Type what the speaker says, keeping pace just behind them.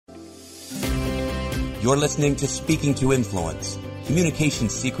You're listening to Speaking to Influence, Communication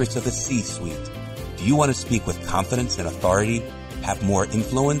Secrets of the C-Suite. Do you want to speak with confidence and authority, have more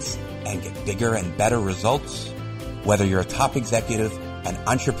influence, and get bigger and better results? Whether you're a top executive, an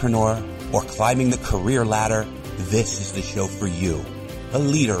entrepreneur, or climbing the career ladder, this is the show for you. A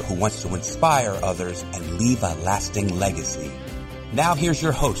leader who wants to inspire others and leave a lasting legacy. Now here's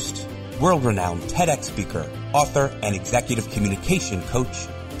your host, world-renowned TEDx speaker, author, and executive communication coach,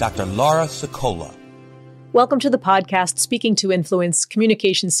 Dr. Laura Sicola. Welcome to the podcast, Speaking to Influence,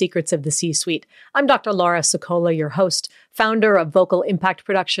 Communication Secrets of the C-Suite. I'm Dr. Laura Sicola, your host, founder of Vocal Impact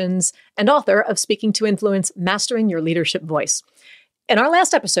Productions, and author of Speaking to Influence, Mastering Your Leadership Voice. In our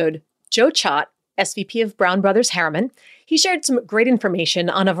last episode, Joe Chott, SVP of Brown Brothers Harriman, he shared some great information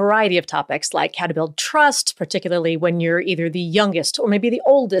on a variety of topics like how to build trust, particularly when you're either the youngest or maybe the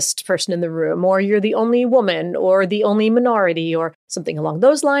oldest person in the room, or you're the only woman or the only minority or something along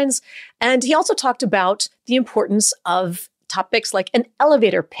those lines. And he also talked about the importance of topics like an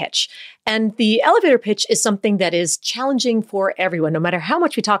elevator pitch. And the elevator pitch is something that is challenging for everyone. No matter how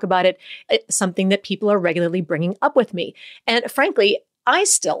much we talk about it, it's something that people are regularly bringing up with me. And frankly, I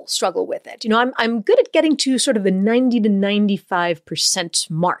still struggle with it. I'm good at getting to sort of the 90 to 95%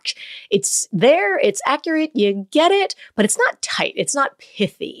 mark. It's there, it's accurate, you get it, but it's not tight. It's not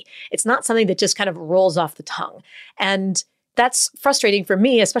pithy. It's not something that just kind of rolls off the tongue. And that's frustrating for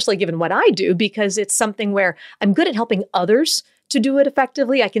me, especially given what I do, because it's something where I'm good at helping others to do it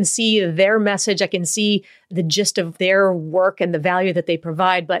effectively. I can see their message. I can see the gist of their work and the value that they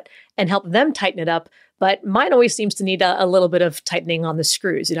provide, and help them tighten it up. But mine always seems to need a little bit of tightening on the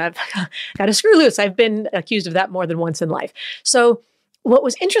screws. I've got to screw loose. I've been accused of that more than once in life. So what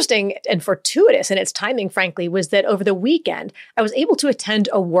was interesting and fortuitous in its timing, frankly, was that over the weekend, I was able to attend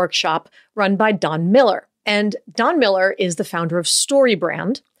a workshop run by Don Miller. And Don Miller is the founder of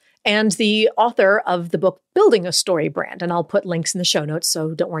StoryBrand and the author of the book Building a Story Brand. And I'll put links in the show notes,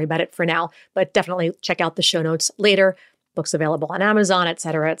 so don't worry about it for now, but definitely check out the show notes later. Books available on Amazon, et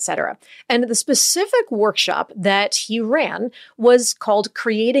cetera, et cetera. And the specific workshop that he ran was called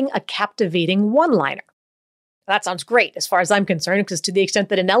Creating a Captivating One-Liner. That sounds great as far as I'm concerned, because to the extent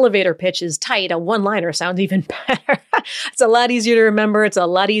that an elevator pitch is tight, a one-liner sounds even better. It's a lot easier to remember. It's a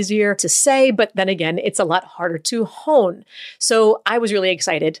lot easier to say, but then again, it's a lot harder to hone. So I was really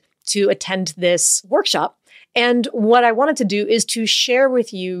excited to attend this workshop. And what I wanted to do is to share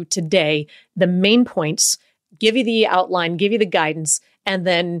with you today the main points, give you the outline, give you the guidance, and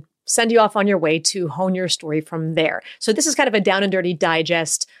then send you off on your way to hone your story from there. So this is kind of a down and dirty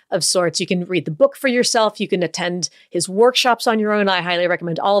digest of sorts. You can read the book for yourself. You can attend his workshops on your own. I highly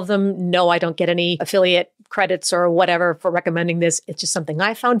recommend all of them. No, I don't get any affiliate credits or whatever for recommending this. It's just something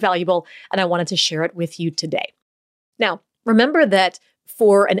I found valuable, and I wanted to share it with you today. Now, remember that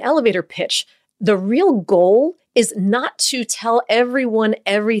for an elevator pitch, the real goal is not to tell everyone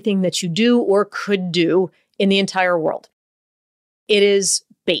everything that you do or could do in the entire world. It is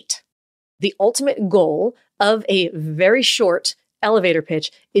bait. The ultimate goal of a very short elevator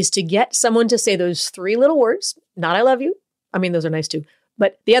pitch is to get someone to say those three little words, not "I love you." I mean, those are nice too,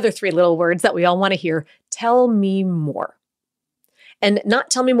 but the other three little words that we all want to hear, "Tell me more." And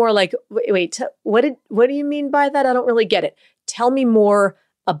not tell me more like, wait, what do you mean by that? I don't really get it. Tell me more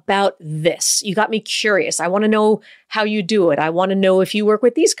about this. You got me curious. I want to know how you do it. I want to know if you work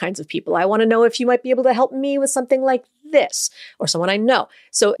with these kinds of people. I want to know if you might be able to help me with something like this, or someone I know.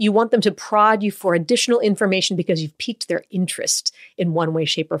 So you want them to prod you for additional information because you've piqued their interest in one way,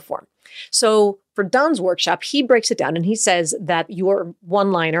 shape, or form. So for Don's workshop, he breaks it down and he says that your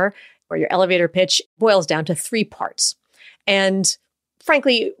one-liner or your elevator pitch boils down to three parts. And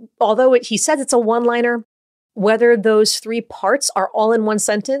frankly, although he says it's a one-liner, whether those three parts are all in one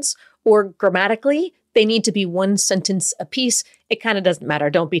sentence or grammatically, they need to be one sentence apiece. It kind of doesn't matter.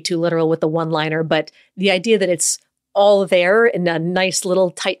 Don't be too literal with the one-liner, but the idea that it's all there in a nice little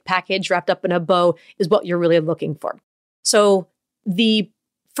tight package wrapped up in a bow is what you're really looking for. So the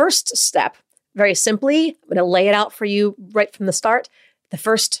first step, very simply, I'm going to lay it out for you right from the start. The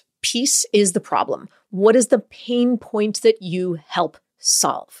first piece is the problem. What is the pain point that you help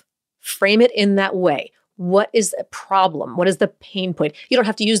solve? Frame it in that way. What is the problem? What is the pain point? You don't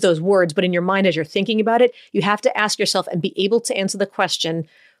have to use those words, but in your mind, as you're thinking about it, you have to ask yourself and be able to answer the question,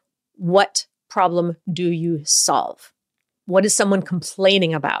 what problem do you solve? What is someone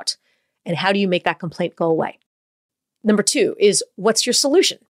complaining about? And how do you make that complaint go away? Number two is, what's your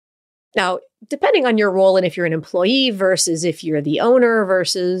solution? Now, depending on your role and if you're an employee versus if you're the owner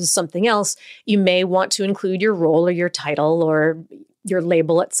versus something else, you may want to include your role or your title or your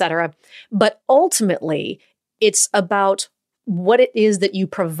label, etc. But ultimately, it's about what it is that you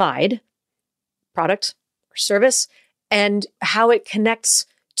provide product or service and how it connects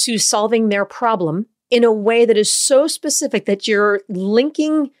to solving their problem in a way that is so specific that you're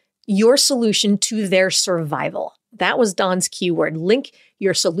linking your solution to their survival. That was Don's keyword, link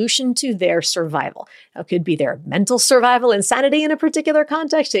your solution to their survival. Now, it could be their mental survival, insanity in a particular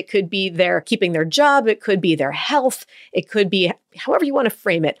context. It could be their keeping their job. It could be their health. It could be however you want to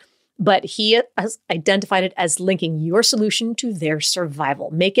frame it. But he has identified it as linking your solution to their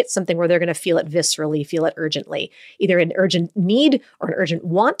survival. Make it something where they're going to feel it viscerally, feel it urgently, either an urgent need or an urgent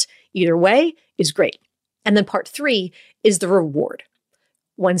want. Either way is great. And then part 3 is the reward.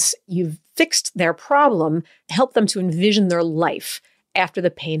 Once you've fixed their problem, help them to envision their life after the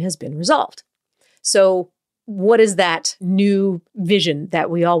pain has been resolved. So what is that new vision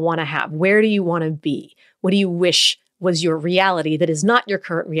that we all want to have? Where do you want to be? What do you wish was your reality that is not your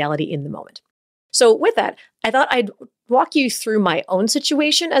current reality in the moment? So with that, I thought I'd walk you through my own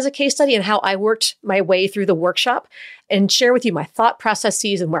situation as a case study and how I worked my way through the workshop and share with you my thought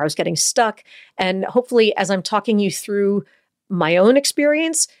processes and where I was getting stuck. And hopefully, as I'm talking you through my own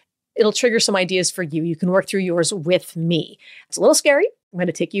experience, it'll trigger some ideas for you. You can work through yours with me. It's a little scary. I'm going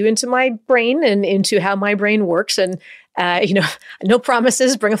to take you into my brain and into how my brain works. And, no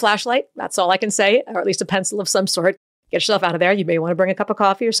promises, bring a flashlight. That's all I can say, or at least a pencil of some sort. Get yourself out of there. You may want to bring a cup of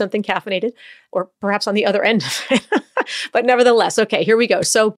coffee or something caffeinated, or perhaps on the other end of it. But nevertheless, okay, here we go.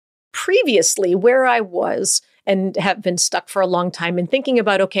 So previously, where I was and have been stuck for a long time and thinking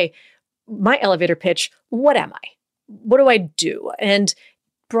about, okay, my elevator pitch, what am I? What do I do? And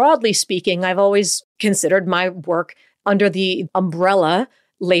broadly speaking, I've always considered my work under the umbrella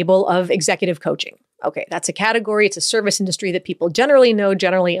label of executive coaching. Okay, that's a category. It's a service industry that people generally know,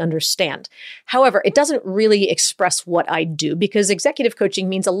 generally understand. However, it doesn't really express what I do because executive coaching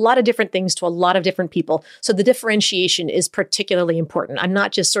means a lot of different things to a lot of different people. So the differentiation is particularly important. I'm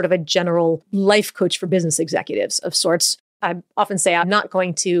not just sort of a general life coach for business executives of sorts. I often say I'm not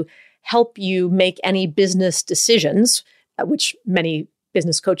going to help you make any business decisions, which many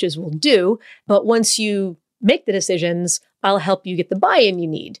business coaches will do. But once you make the decisions, I'll help you get the buy-in you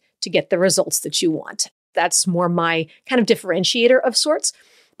need to get the results that you want. That's more my kind of differentiator of sorts.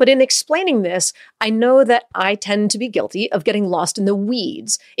 But in explaining this, I know that I tend to be guilty of getting lost in the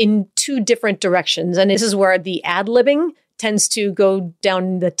weeds in 2 different directions. And this is where the ad-libbing tends to go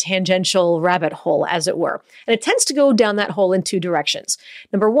down the tangential rabbit hole, as it were. And it tends to go down that hole in 2 directions.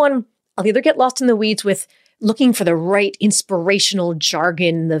 Number 1, I'll either get lost in the weeds with looking for the right inspirational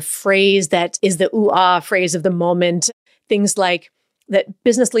jargon, the phrase that is the ooh-ah phrase of the moment, things like that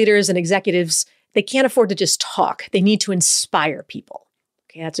business leaders and executives, they can't afford to just talk. They need to inspire people.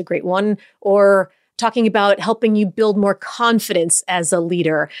 Okay, that's a great one. Or talking about helping you build more confidence as a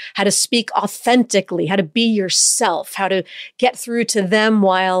leader, how to speak authentically, how to be yourself, how to get through to them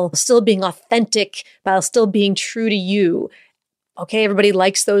while still being authentic, while still being true to you. Okay, everybody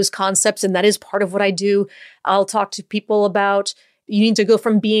likes those concepts, and that is part of what I do. I'll talk to people about you need to go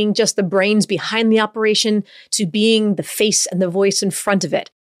from being just the brains behind the operation to being the face and the voice in front of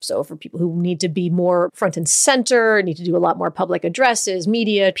it. So for people who need to be more front and center, need to do a lot more public addresses,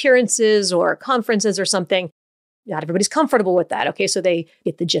 media appearances, or conferences or something, not everybody's comfortable with that. Okay, so they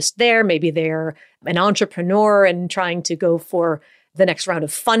get the gist there. Maybe they're an entrepreneur and trying to go for the next round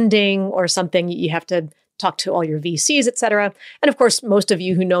of funding or something. You have to talk to all your VCs, et cetera. And of course, most of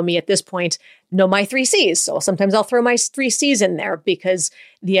you who know me at this point know my 3 Cs. So sometimes I'll throw my 3 Cs in there because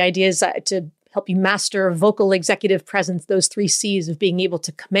the idea is to help you master vocal executive presence, those 3 Cs of being able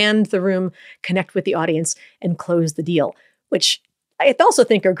to command the room, connect with the audience, and close the deal, which I also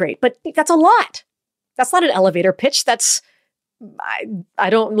think are great. But that's a lot. That's not an elevator pitch. That's, I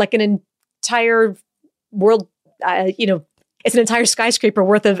don't like an entire world, it's an entire skyscraper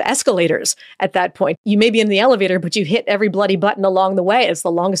worth of escalators at that point. You may be in the elevator, but you hit every bloody button along the way. It's the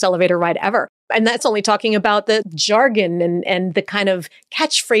longest elevator ride ever. And that's only talking about the jargon and the kind of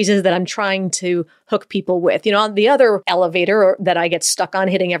catchphrases that I'm trying to hook people with. The other elevator that I get stuck on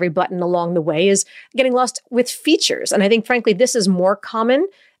hitting every button along the way is getting lost with features. And I think, frankly, this is more common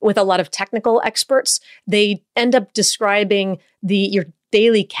with a lot of technical experts. They end up describing your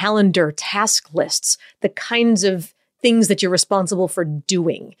daily calendar task lists, the kinds of things that you're responsible for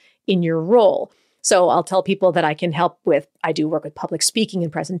doing in your role. So I'll tell people that I can help with, I do work with public speaking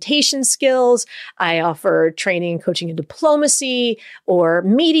and presentation skills. I offer training and coaching in diplomacy or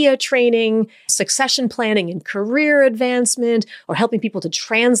media training, succession planning and career advancement, or helping people to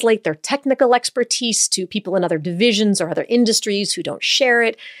translate their technical expertise to people in other divisions or other industries who don't share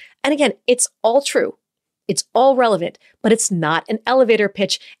it. And again, it's all true. It's all relevant, but it's not an elevator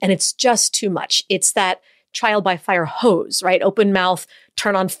pitch, and it's just too much. It's that trial by fire hose, right? Open mouth,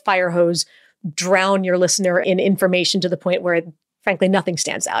 turn on fire hose. drown your listener in information to the point where, frankly, nothing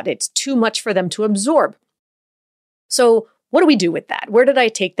stands out. It's too much for them to absorb. So what do we do with that? Where did I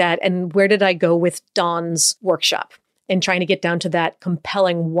take that? And where did I go with Don's workshop and trying to get down to that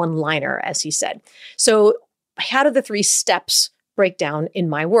compelling one-liner, as he said? So how do the 3 steps break down in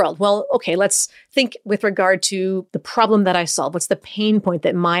my world? Well, okay, let's think with regard to the problem that I solve. What's the pain point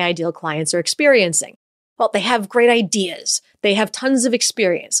that my ideal clients are experiencing? Well, they have great ideas. They have tons of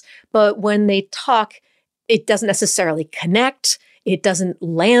experience. But when they talk, it doesn't necessarily connect. It doesn't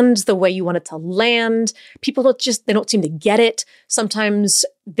land the way you want it to land. People they don't seem to get it. Sometimes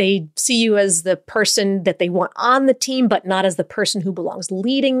they see you as the person that they want on the team, but not as the person who belongs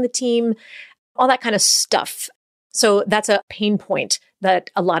leading the team, all that kind of stuff. So that's a pain point that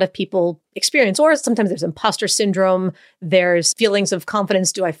a lot of people experience. Or sometimes there's imposter syndrome. There's feelings of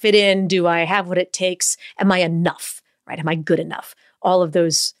confidence. Do I fit in? Do I have what it takes? Am I enough? Right? Am I good enough? All of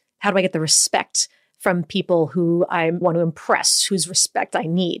those. How do I get the respect from people who I want to impress, whose respect I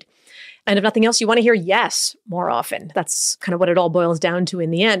need? And if nothing else, you want to hear yes more often. That's kind of what it all boils down to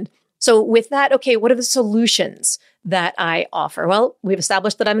in the end. So with that, okay, what are the solutions that I offer? Well, we've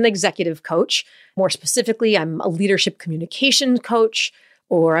established that I'm an executive coach. More specifically, I'm a leadership communication coach,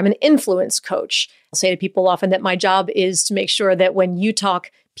 or I'm an influence coach. I'll say to people often that my job is to make sure that when you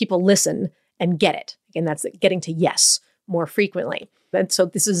talk, people listen and get it. Again, that's getting to yes more frequently. And so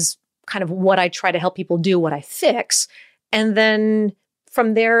this is kind of what I try to help people do, what I fix. And then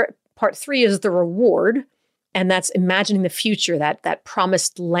from there, part 3 is the reward. And that's imagining the future, that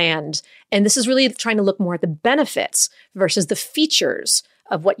promised land. And this is really trying to look more at the benefits versus the features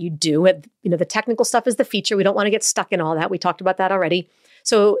of what you do. The technical stuff is the feature. We don't want to get stuck in all that. We talked about that already.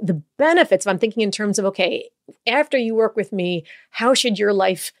 So the benefits, if I'm thinking in terms of, okay, after you work with me, how should your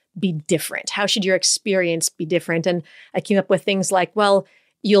life be different? How should your experience be different? And I came up with things like, well,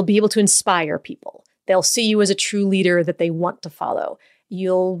 you'll be able to inspire people. They'll see you as a true leader that they want to follow.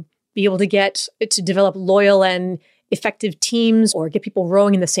 You'll be able to develop loyal and effective teams or get people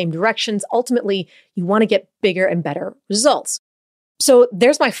rowing in the same directions. Ultimately, you want to get bigger and better results. So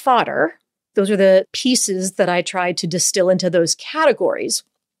there's my fodder. Those are the pieces that I tried to distill into those categories.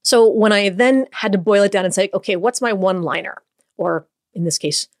 So when I then had to boil it down and say, okay, what's my one-liner? Or in this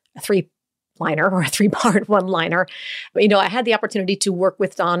case, a 3-liner or a 3-part one-liner. I had the opportunity to work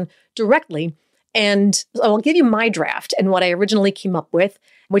with Don directly. And I'll give you my draft and what I originally came up with,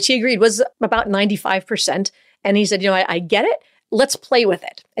 which he agreed was about 95%. And he said, I get it. Let's play with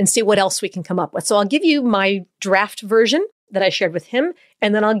it and see what else we can come up with. So I'll give you my draft version that I shared with him,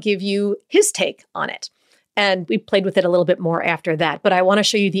 and then I'll give you his take on it. And we played with it a little bit more after that. But I want to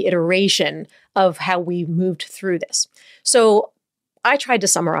show you the iteration of how we moved through this. So I tried to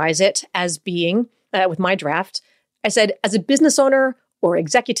summarize it as being, with my draft, I said, as a business owner or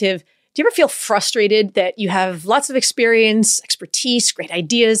executive, do you ever feel frustrated that you have lots of experience, expertise, great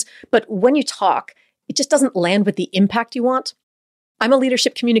ideas, but when you talk, it just doesn't land with the impact you want? I'm a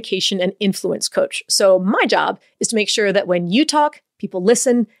leadership communication and influence coach. So my job is to make sure that when you talk, people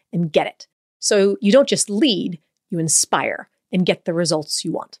listen and get it. So you don't just lead, you inspire and get the results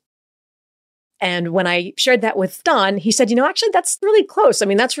you want. And when I shared that with Don, he said, actually, that's really close.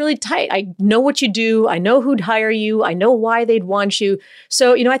 That's really tight. I know what you do. I know who'd hire you. I know why they'd want you.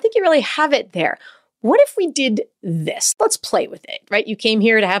 So, I think you really have it there. What if we did this? Let's play with it, right? You came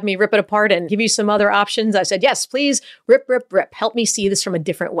here to have me rip it apart and give you some other options. I said, yes, please, rip, rip, rip. Help me see this from a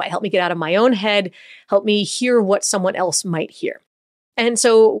different way. Help me get out of my own head. Help me hear what someone else might hear. And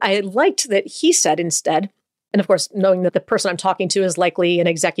so I liked that he said instead, and of course, knowing that the person I'm talking to is likely an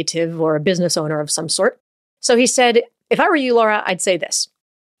executive or a business owner of some sort. So he said, if I were you, Laura, I'd say this.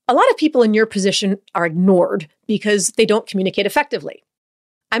 A lot of people in your position are ignored because they don't communicate effectively.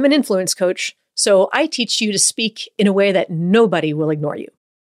 I'm an influence coach, so I teach you to speak in a way that nobody will ignore you.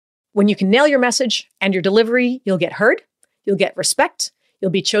 When you can nail your message and your delivery, you'll get heard, you'll get respect,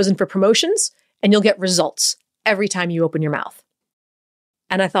 you'll be chosen for promotions, and you'll get results every time you open your mouth.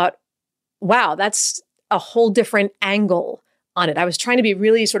 And I thought, wow, that's a whole different angle on it. I was trying to be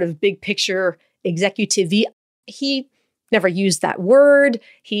really sort of big picture executive-y. He never used that word.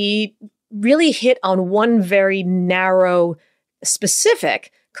 He really hit on one very narrow,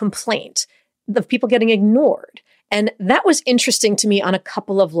 specific complaint of people getting ignored. And that was interesting to me on a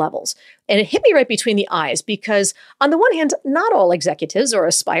couple of levels. And it hit me right between the eyes because on the one hand, not all executives or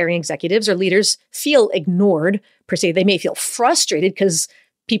aspiring executives or leaders feel ignored per se. They may feel frustrated because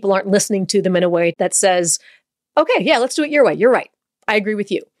people aren't listening to them in a way that says, okay, yeah, let's do it your way. You're right. I agree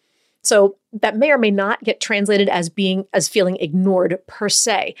with you. So that may or may not get translated as feeling ignored per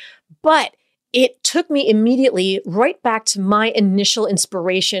se. But it took me immediately right back to my initial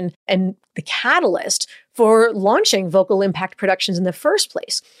inspiration and the catalyst for launching Vocal Impact Productions in the first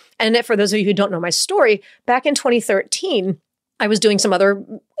place. And for those of you who don't know my story, back in 2013, I was doing some other,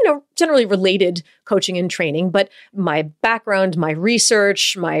 generally related coaching and training, but my background, my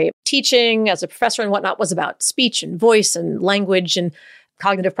research, my teaching as a professor and whatnot was about speech and voice and language and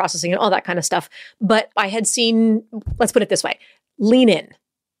cognitive processing and all that kind of stuff. But I had seen, let's put it this way, Lean In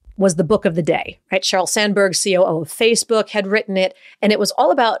was the book of the day, right? Sheryl Sandberg, COO of Facebook, had written it, and it was all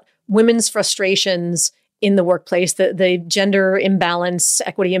about women's frustrations in the workplace, the gender imbalance,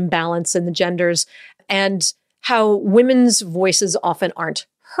 equity imbalance in the genders, and how women's voices often aren't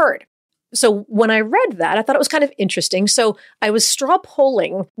heard. So when I read that, I thought it was kind of interesting. So I was straw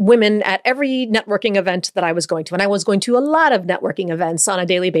polling women at every networking event that I was going to. And I was going to a lot of networking events on a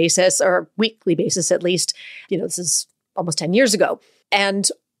daily basis or weekly basis, at least. This is almost 10 years ago. And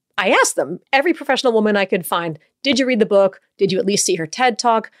I asked them, every professional woman I could find, did you read the book? Did you at least see her TED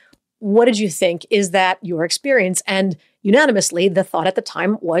Talk? What did you think? Is that your experience? And unanimously, the thought at the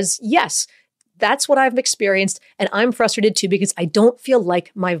time was yes. That's what I've experienced, and I'm frustrated too because I don't feel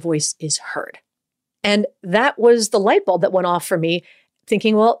like my voice is heard. And that was the light bulb that went off for me,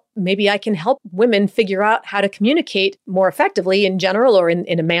 thinking, well, maybe I can help women figure out how to communicate more effectively in general or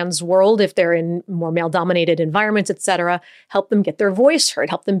in a man's world if they're in more male-dominated environments, et cetera, help them get their voice heard,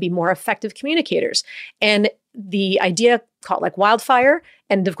 help them be more effective communicators. And the idea caught like wildfire.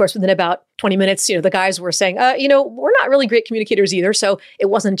 And of course, within about 20 minutes, the guys were saying, we're not really great communicators either. So it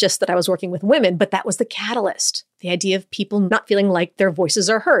wasn't just that I was working with women, but that was the catalyst. The idea of people not feeling like their voices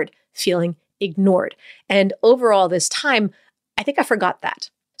are heard, feeling ignored. And overall this time, I think I forgot that.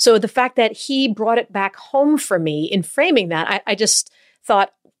 So the fact that he brought it back home for me in framing that, I just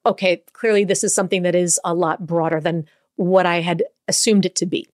thought, okay, clearly this is something that is a lot broader than what I had assumed it to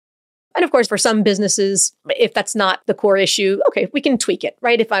be. And of course, for some businesses, if that's not the core issue, okay, we can tweak it,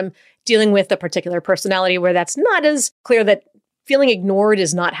 right? If I'm dealing with a particular personality where that's not as clear that feeling ignored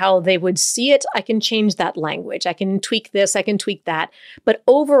is not how they would see it, I can change that language. I can tweak this, I can tweak that. But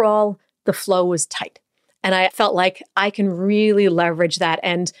overall, the flow was tight. And I felt like I can really leverage that.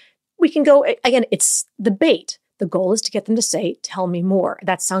 And we can go, again, it's the bait. The goal is to get them to say, tell me more.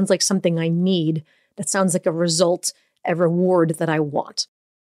 That sounds like something I need. That sounds like a result, a reward that I want.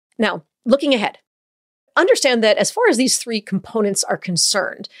 Now, looking ahead, understand that as far as these three components are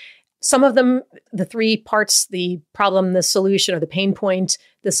concerned, some of them, the three parts, the problem, the solution, or the pain point,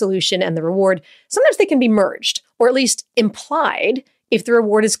 the solution, and the reward, sometimes they can be merged, or at least implied if the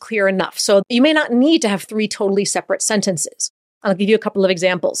reward is clear enough. So you may not need to have three totally separate sentences. I'll give you a couple of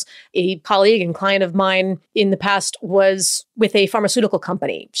examples. A colleague and client of mine in the past was with a pharmaceutical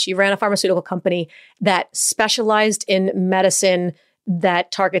company. She ran a pharmaceutical company that specialized in medicine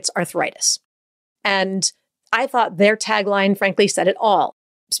that targets arthritis. And I thought their tagline, frankly, said it all.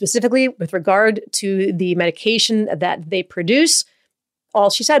 Specifically with regard to the medication that they produce, all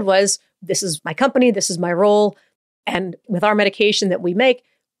she said was, this is my company, this is my role, and with our medication that we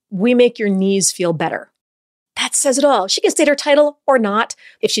make your knees feel better. That says it all. She can state her title or not.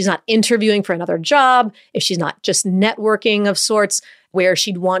 If she's not interviewing for another job, if she's not just networking of sorts, where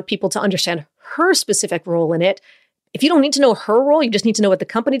she'd want people to understand her specific role in it. If you don't need to know her role, you just need to know what the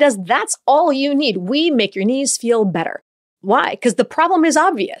company does. That's all you need. We make your knees feel better. Why? Because the problem is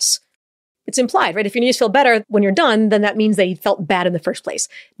obvious. It's implied, right? If your knees feel better when you're done, then that means they felt bad in the first place.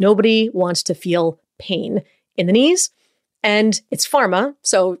 Nobody wants to feel pain in the knees. And it's pharma,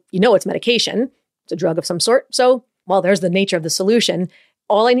 so it's medication. It's a drug of some sort. So, well, there's the nature of the solution.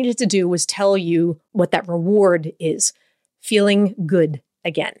 All I needed to do was tell you what that reward is. Feeling good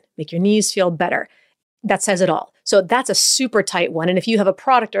again. Make your knees feel better. That says it all. So that's a super tight one. And if you have a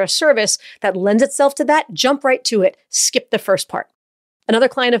product or a service that lends itself to that, jump right to it. Skip the first part. Another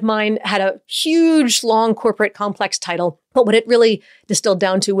client of mine had a huge, long corporate complex title, but what it really distilled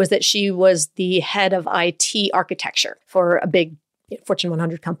down to was that she was the head of IT architecture for a big Fortune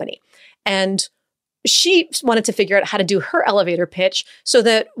 100 company. And she wanted to figure out how to do her elevator pitch so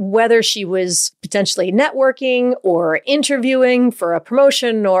that whether she was potentially networking or interviewing for a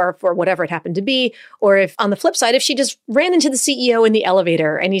promotion or for whatever it happened to be, or if on the flip side, if she just ran into the CEO in the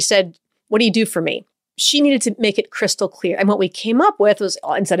elevator and he said, "What do you do for me?" She needed to make it crystal clear. And what we came up with was,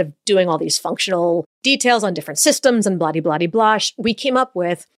 instead of doing all these functional details on different systems and blah-de-blah-de-blah, we came up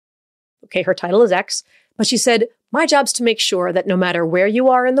with, okay, her title is X, but she said, my job's to make sure that no matter where you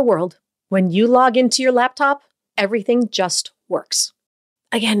are in the world, when you log into your laptop, everything just works.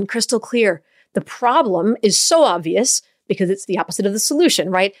 Again, crystal clear. The problem is so obvious because it's the opposite of the solution,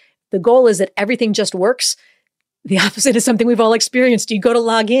 right? The goal is that everything just works. The opposite is something we've all experienced. You go to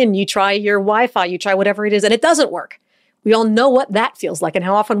log in, you try your Wi-Fi, you try whatever it is, and it doesn't work. We all know what that feels like and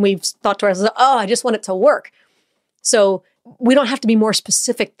how often we've thought to ourselves, oh, I just want it to work. So we don't have to be more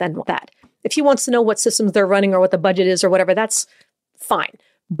specific than that. If he wants to know what systems they're running or what the budget is or whatever, that's fine.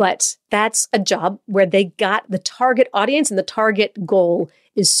 But that's a job where they got the target audience and the target goal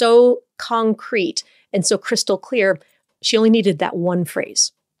is so concrete and so crystal clear. She only needed that one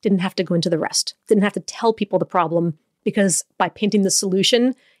phrase. Didn't have to go into the rest. Didn't have to tell people the problem, because by painting the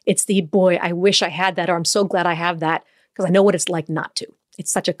solution, it's the, boy, I wish I had that, or I'm so glad I have that, because I know what it's like not to.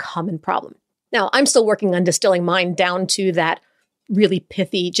 It's such a common problem. Now, I'm still working on distilling mine down to that really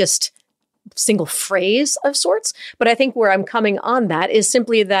pithy, just single phrase of sorts. But I think where I'm coming on that is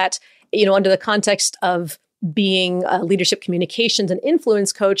simply that, under the context of being a leadership communications and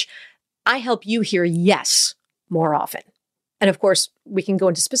influence coach, I help you hear yes more often. And of course, we can go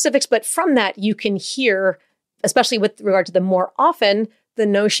into specifics, but from that, you can hear, especially with regard to the more often, the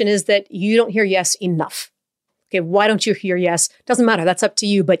notion is that you don't hear yes enough. Okay, why don't you hear yes? Doesn't matter, that's up to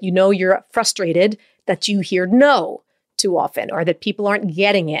you, but you're frustrated that you hear no too often, or that people aren't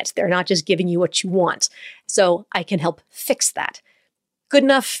getting it. They're not just giving you what you want. So I can help fix that. Good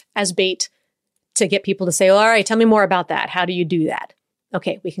enough as bait to get people to say, all right, tell me more about that. How do you do that?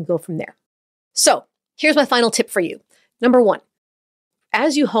 Okay, we can go from there. So here's my final tip for you. Number one,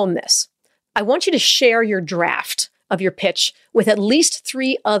 as you hone this, I want you to share your draft of your pitch with at least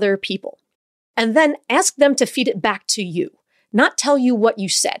 3 other people, and then ask them to feed it back to you, not tell you what you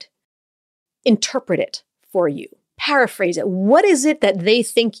said. Interpret it for you. Paraphrase it. What is it that they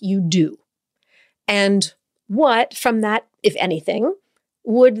think you do? And what from that, if anything,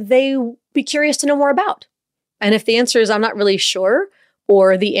 would they be curious to know more about? And if the answer is, I'm not really sure,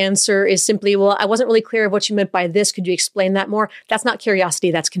 or the answer is simply, well, I wasn't really clear of what you meant by this. Could you explain that more? That's not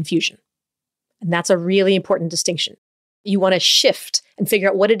curiosity, that's confusion. And that's a really important distinction. You want to shift and figure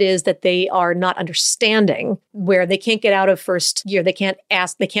out what it is that they are not understanding, where they can't get out of first gear. They can't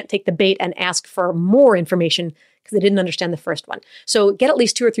take the bait and ask for more information because they didn't understand the first one. So get at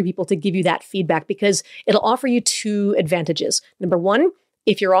least 2 or 3 people to give you that feedback, because it'll offer you 2 advantages. Number one,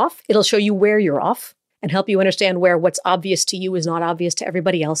 if you're off, it'll show you where you're off and help you understand where what's obvious to you is not obvious to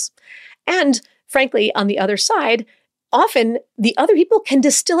everybody else. And frankly, on the other side, often the other people can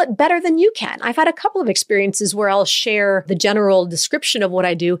distill it better than you can. I've had a couple of experiences where I'll share the general description of what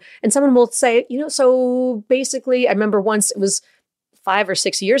I do, and someone will say, so basically, I remember once, it was 5 or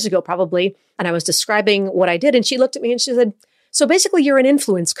 6 years ago probably, and I was describing what I did, and she looked at me and she said, so basically you're an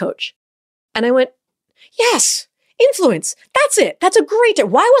influence coach. And I went, yes. Influence. That's it. That's a great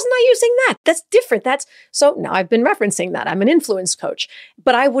term. Why wasn't I using that? That's different. So now I've been referencing that. I'm an influence coach,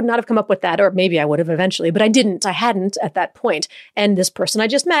 but I would not have come up with that, or maybe I would have eventually, but I didn't. I hadn't at that point. And this person I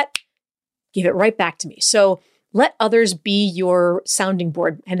just met gave it right back to me. So let others be your sounding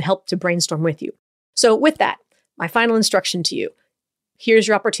board and help to brainstorm with you. So with that, my final instruction to you, here's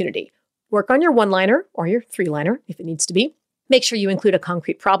your opportunity. Work on your 1-liner or your 3-liner if it needs to be. Make sure you include a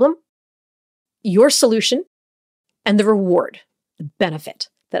concrete problem, your solution, and the reward, the benefit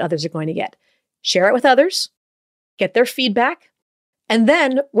that others are going to get. Share it with others, get their feedback, and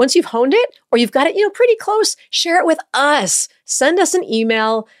then once you've honed it, or you've got it, pretty close, share it with us. Send us an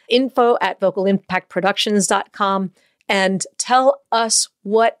email, info@vocalimpactproductions.com, and tell us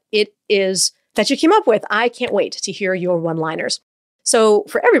what it is that you came up with. I can't wait to hear your 1-liners. So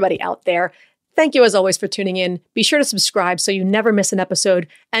for everybody out there, thank you as always for tuning in. Be sure to subscribe so you never miss an episode.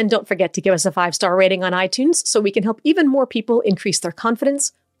 And don't forget to give us a 5-star rating on iTunes so we can help even more people increase their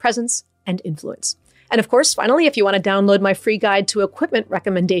confidence, presence, and influence. And of course, finally, if you want to download my free guide to equipment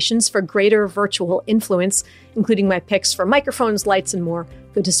recommendations for greater virtual influence, including my picks for microphones, lights, and more,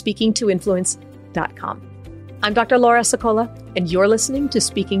 go to speakingtoinfluence.com. I'm Dr. Laura Sicola, and you're listening to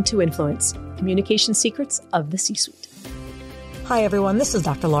Speaking to Influence, Communication Secrets of the C-Suite. Hi, everyone. This is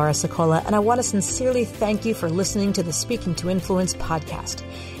Dr. Laura Sicola, and I want to sincerely thank you for listening to the Speaking to Influence podcast.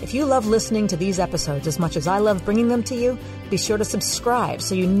 If you love listening to these episodes as much as I love bringing them to you, be sure to subscribe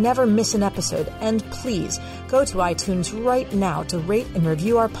so you never miss an episode. And please go to iTunes right now to rate and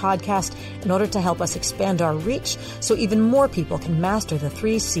review our podcast in order to help us expand our reach so even more people can master the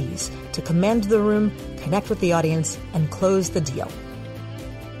 3 C's to command the room, connect with the audience, and close the deal.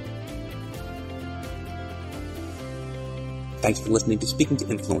 Thanks for listening to Speaking to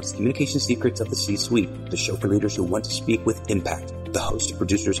Influence, Communication Secrets of the C-Suite, the show for leaders who want to speak with impact. The hosts,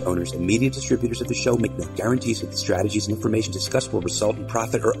 producers, owners, and media distributors of the show make no guarantees that the strategies and information discussed will result in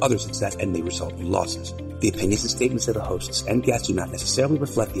profit or other success and may result in losses. The opinions and statements of the hosts and guests do not necessarily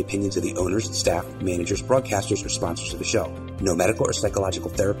reflect the opinions of the owners, staff, managers, broadcasters, or sponsors of the show. No medical or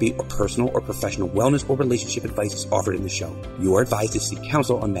psychological therapy or personal or professional wellness or relationship advice is offered in the show. You are advised to seek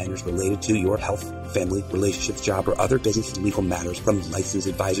counsel on matters related to your health, family, relationships, job, or other business and legal matters from licensed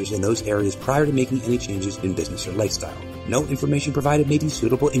advisors in those areas prior to making any changes in business or lifestyle. No information provided may be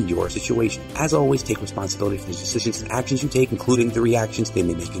suitable in your situation. As always, take responsibility for the decisions and actions you take, including the reactions they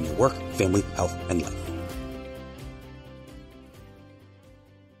may make in your work, family, health, and life.